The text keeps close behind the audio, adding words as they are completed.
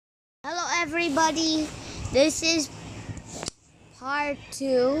everybody. This is part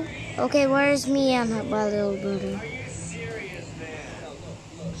 2. Okay, where's me and my little brother?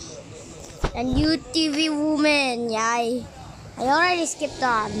 And you TV woman. Yeah, I already skipped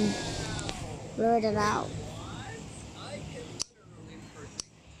on. Blurred it out.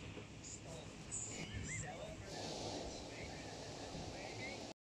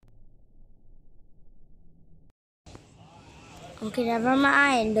 Okay, never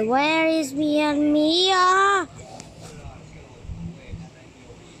mind. Where is me and Mia?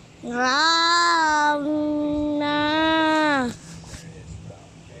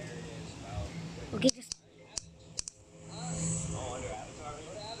 Okay, just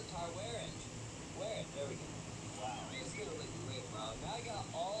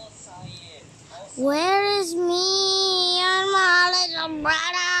where is me and my little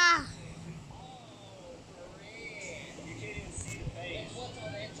brother?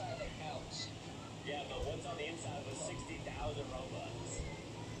 Yeah, but what's on the inside was 60,000 Robux.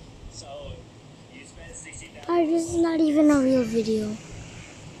 So, you spent 60,000. Oh, this is not even a real video.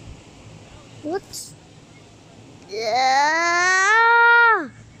 What? Yeah.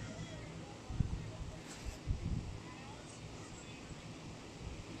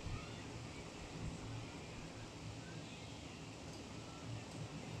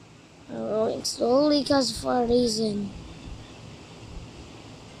 I'm rolling slowly because for a reason.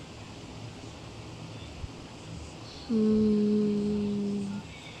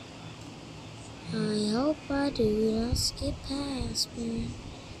 I hope I do not skip past me.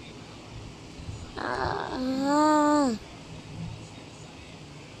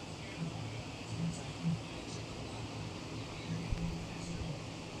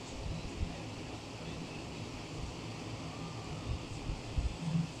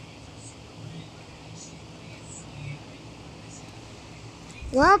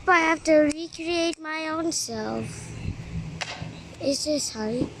 Well, I have to recreate my own self. Is this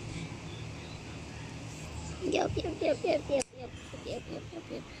hard? Yep. Nobody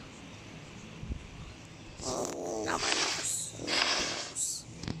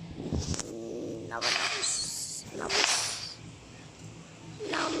knows.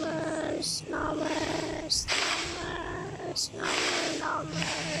 Numbers.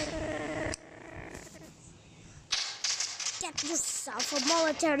 Get yourself a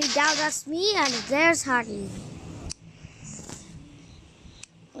military down. That's me, and there's Hardy.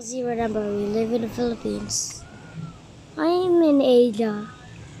 As you remember, we live in the Philippines. I'm in Asia.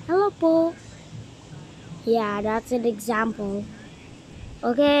 Hello, po. Yeah, that's an example.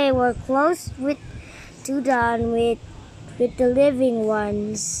 Okay, we're close to done with the living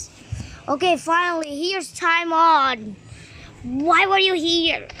ones. Okay, finally, here's time on. Why were you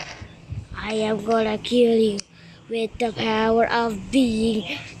here? I am gonna kill you with the power of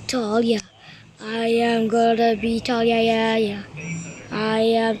being tall, yeah. I am gonna be tall, yeah. I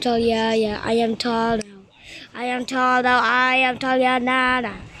am tall, yeah. I am tall now. I am tall now. I am tall, yeah, nah.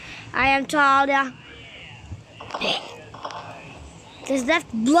 I am tall, yeah. There's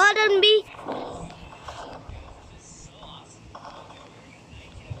left blood on me.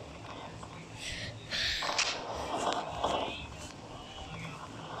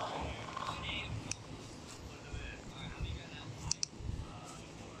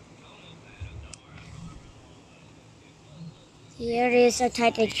 Here is a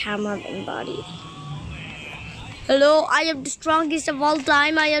Titan cameraman body. Hello, I am the strongest of all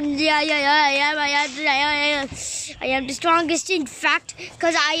time. I am the strongest in fact,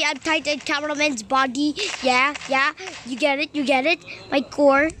 because I am Titan cameraman's body. Yeah, you get it. My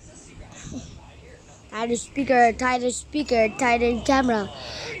core. Titan speaker, Titan camera.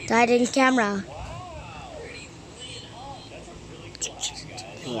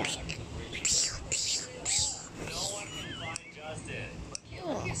 Yeah.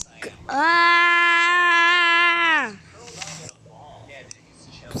 Ah!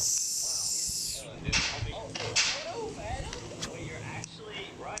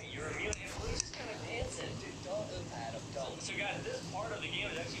 So guys, this part of the game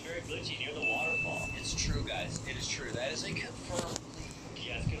is actually very glitchy near the waterfall. It's true, guys. It is true. That is a confirmed.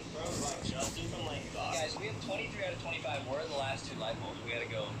 Yes, confirmed by Justin from Langdon. Guys, we have 23 out of 25. We're in the last two light bulbs. We gotta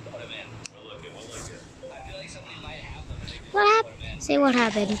go put them in. We're looking. I feel like somebody might have them. What happened? Say what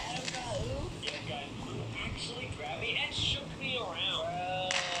happened. Yeah, guys, Blue actually grabbed me and shook me around. Bro,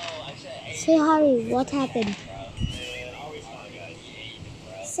 I said, hey, Say Harry, what happened? Man, are we fine,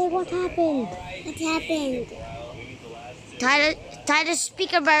 guys? Say what happened. What happened? We need the last two. Titan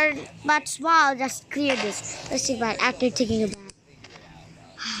speaker but small. Just clear this. Let's see about after taking a bath.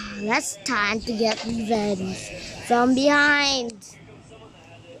 That's time to get revenge from behind.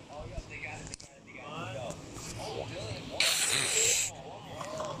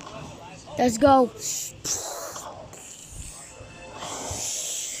 Let's go.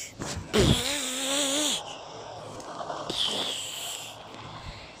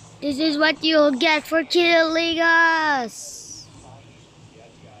 This is what you'll get for killing us.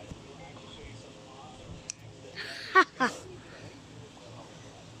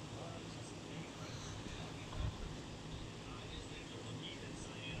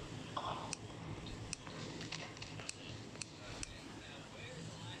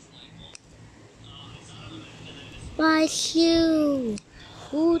 My shoe.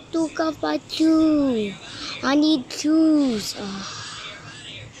 Who took off my shoe? I need shoes.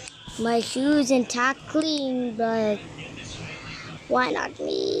 My shoes intact clean, but why not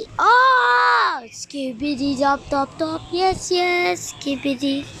me? Oh! Skibbity top top top. Yes, yes.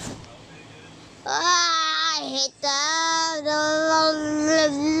 Skibbity. I hate that.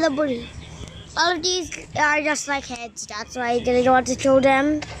 All of these are just like heads. That's why I didn't want to show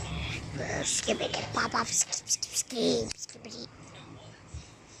them. Skibbity pop up. Skip, skip, skip, skibbity.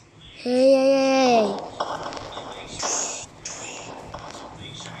 Hey, hey, hey.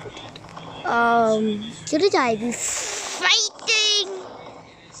 Shouldn't I be fighting?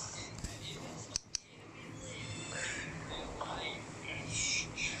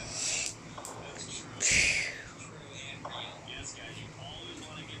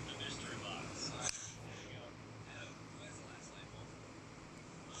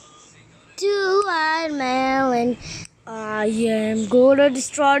 To one melon. I am gonna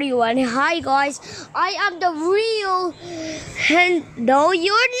destroy you. And hi guys, I am the real. And no,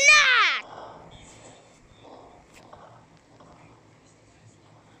 you're not.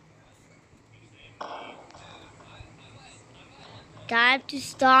 Time to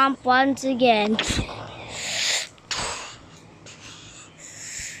stomp once again.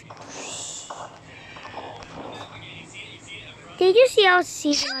 Did you see how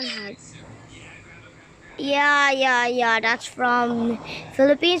season had? Yeah. That's from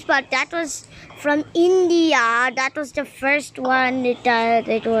Philippines, but that was from India. That was the first one that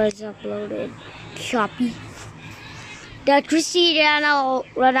it was uploaded. Shopee. The Cristiano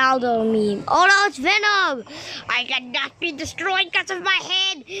Ronaldo meme. Oh no, it's Venom! I cannot be destroyed because of my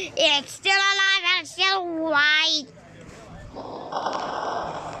head. It's still alive and still white.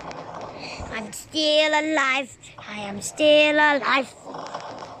 I'm still alive. I am still alive.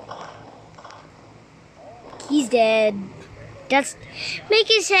 He's dead. Just make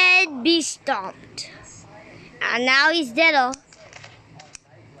his head be stomped. And now he's dead. Oh.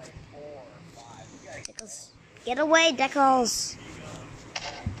 Deckles. Get away, Deckles.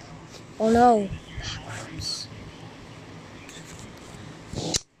 Oh no. Backwards.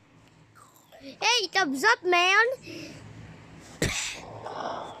 Hey, thumbs up, man.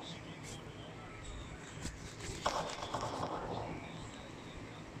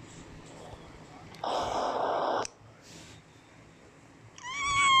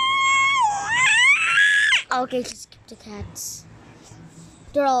 Okay, just skip the cats.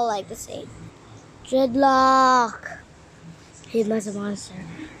 They're all like the same. Dreadlock. He must a monster.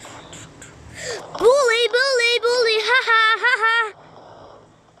 Bully, bully, bully, ha ha ha ha.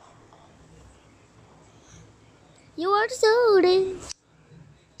 You are sorry.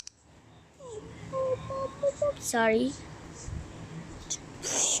 Sorry.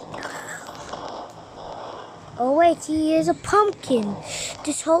 Oh wait, he is a pumpkin.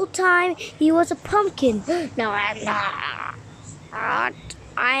 This whole time he was a pumpkin. No, I'm not.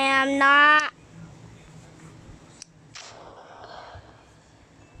 I am not.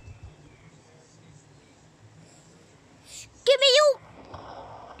 Give me you.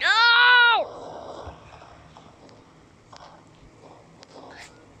 No.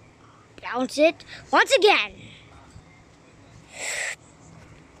 Bounce it once again.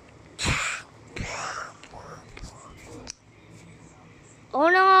 Oh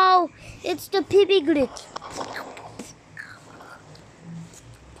no, it's the piglet.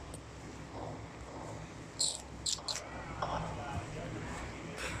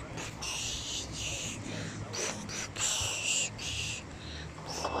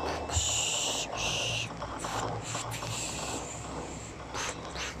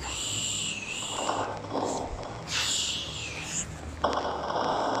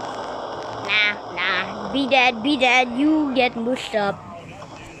 Nah, be dead, you get mushed up.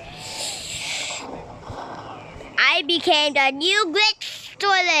 I became the new glitch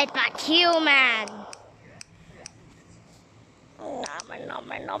toilet, but human.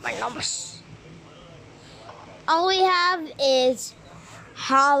 All we have is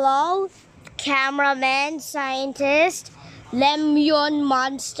Hollow, Cameraman, Scientist, Lemon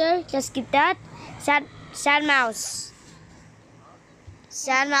Monster. Just skip that. Sad Mouse.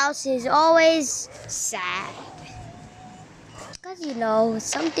 Sandbox is always sad. Because you know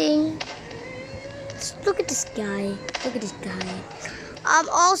something. Look at this guy. Look at this guy.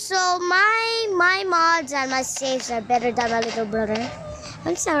 Also my mods and my saves are better than my little brother.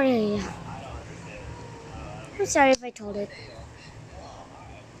 I'm sorry. I'm sorry if I told it.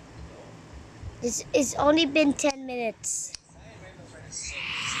 It's only been 10 minutes.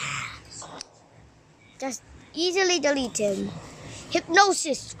 Just easily delete him.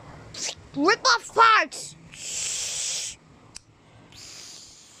 Hypnosis. Rip off parts.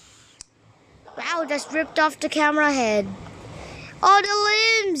 Wow, just ripped off the camera head. All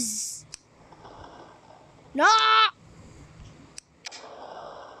the limbs. No.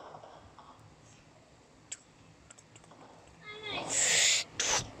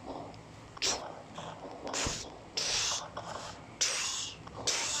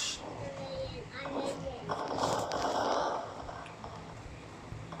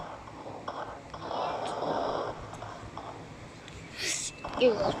 You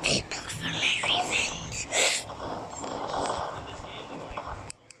will pay back for my revenge.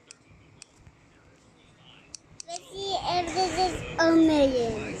 Let's see if this is a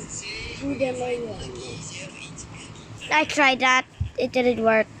million. Do the million. I tried that. It didn't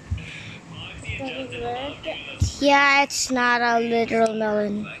work. Did it work? Yeah, it's not a literal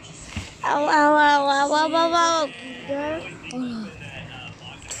melon. Ow, ow, ow, ow, ow, ow, ow. Oh.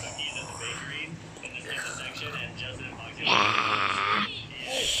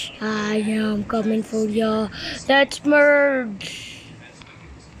 I am coming for ya. Let's merge.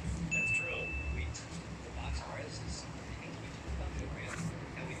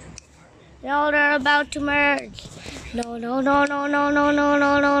 No, they're about to merge. No, no, no, no, no, no, no,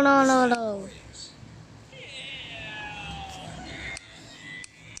 no, no, no, no, no.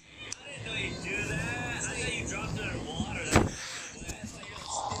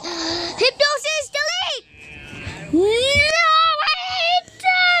 Hypnosis, delete! No, I hate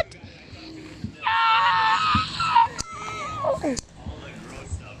that! No!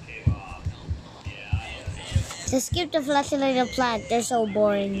 Just skip the flashlight plant. They're so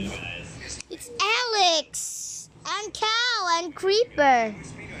boring. It's Alex and Cow and Creeper.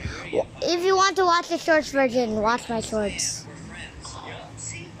 If you want to watch the shorts version, watch my shorts.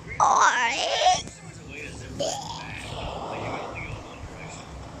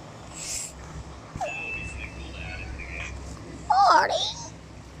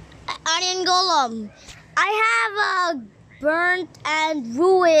 Onion Golem. I have a burnt and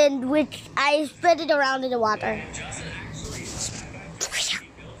ruined, which I spread it around in the water.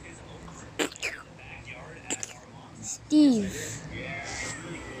 Steve.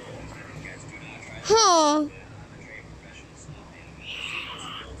 Huh.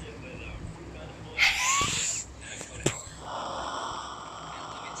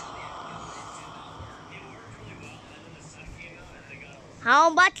 How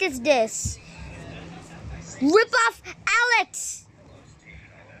much is this? Rip off Alex!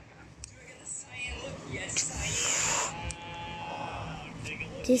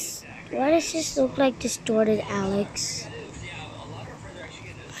 Why does this look like distorted Alex?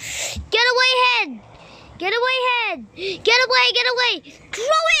 Get away, head! Get away, head! Get away, get away!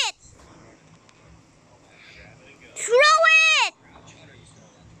 Throw it! Throw it!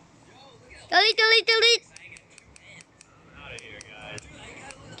 Delete, delete, delete!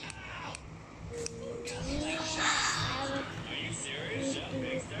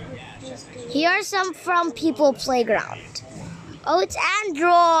 Here are some from People Playground. Oh, it's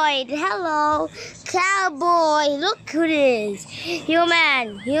Android. Hello. Cowboy. Look who it is.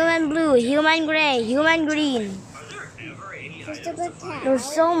 Human. Human blue. Human gray. Human green. There's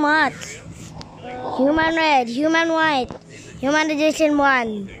so much. Human red. Human white. Human edition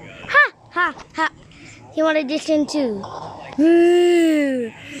 1. Ha! Ha! Ha! Human edition 2.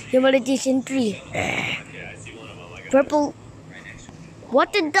 Human edition 3. Purple.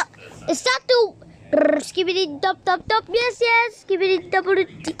 What the duck? Is that the skibidi dub dub dub? Yes, yes. Skibidi double.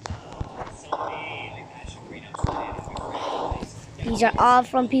 These are all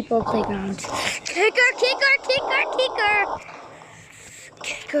from People Playground. Kicker, kicker, kicker, kicker.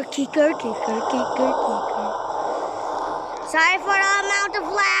 Kicker, kicker, kicker, kicker, kicker. Sorry for the amount of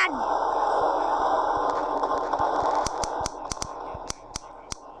lag.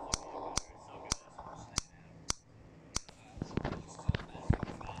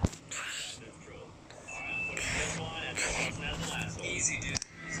 Easy, dude.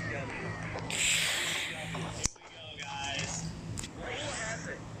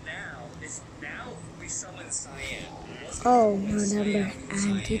 Oh, remember,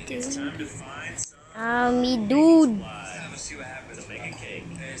 I'm Me dude. Let's see what happens. To make a cake.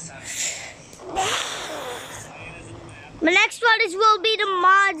 It's time. My next one is will be the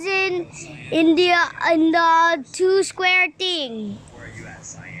mods in the 2 square thing. Where are you at,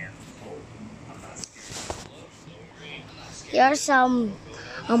 Cyan? Oh, I'm not scared. Here's some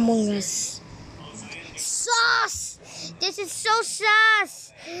Among Us. Sauce! This is so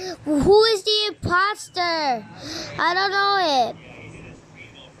sus! Who is the imposter? I don't know it.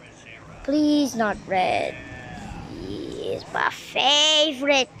 Please not red. It's my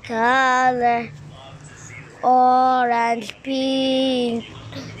favorite color. Orange, pink,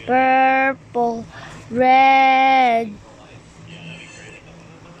 purple, red,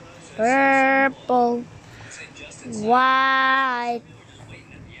 purple, white,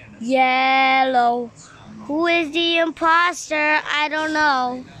 yellow. Who is the imposter? I don't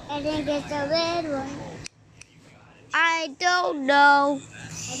know. I think it's the red one. I don't know.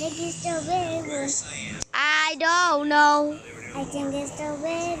 I think it's the red one. I don't know. I think it's the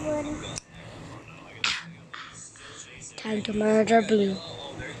red one. Time to murder blue.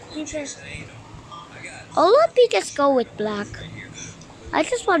 People, I'll let me just go with black. I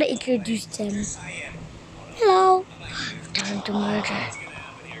just want to introduce them. Hello. Time to murder.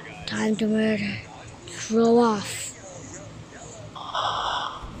 Time to murder. Throw off.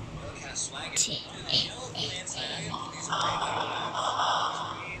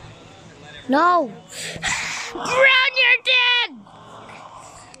 No. Brown, you're dead.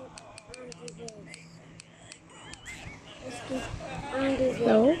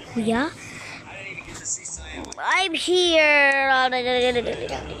 No. Yeah. I'm here.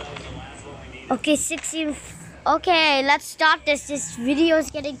 Okay, 16. Okay, let's start this. This video is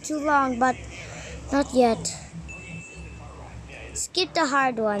getting too long, but not yet. Skip the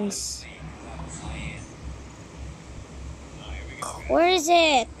hard ones. Where is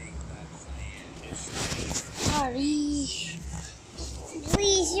it? Sorry.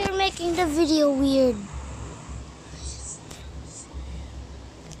 Please, you're making the video weird.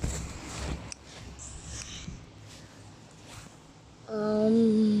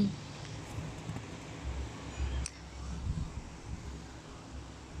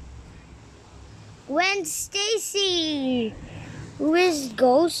 Gwen Stacy. Who is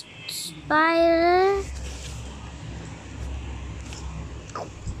Ghost Spider?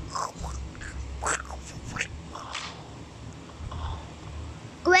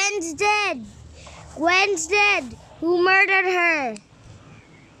 Gwen's dead. Gwen's dead. Who murdered her?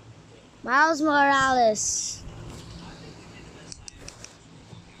 Miles Morales.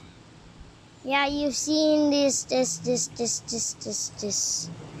 Yeah, you've seen this.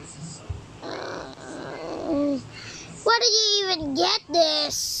 Where did you even get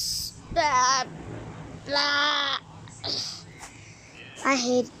this? Blah, blah. I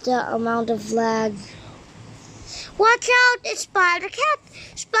hate the amount of lag. Watch out! It's Spider Cat!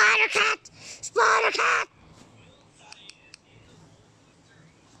 Spider Cat! Spider Cat!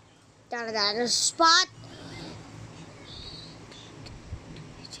 There's a spot.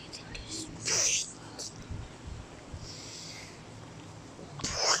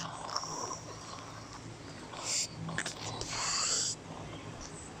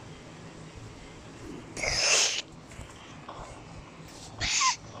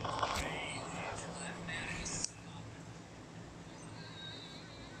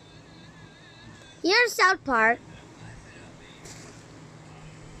 Here's South Park.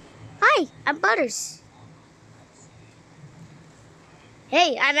 Hi, I'm Butters.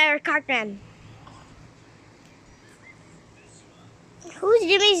 Hey, I'm Eric Cartman. Who's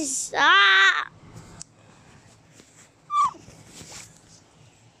Jimmy's?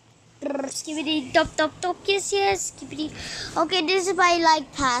 Skibbity top top top, yes yes skibbity. Okay, this is my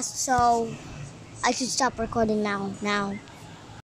like past, so I should stop recording now.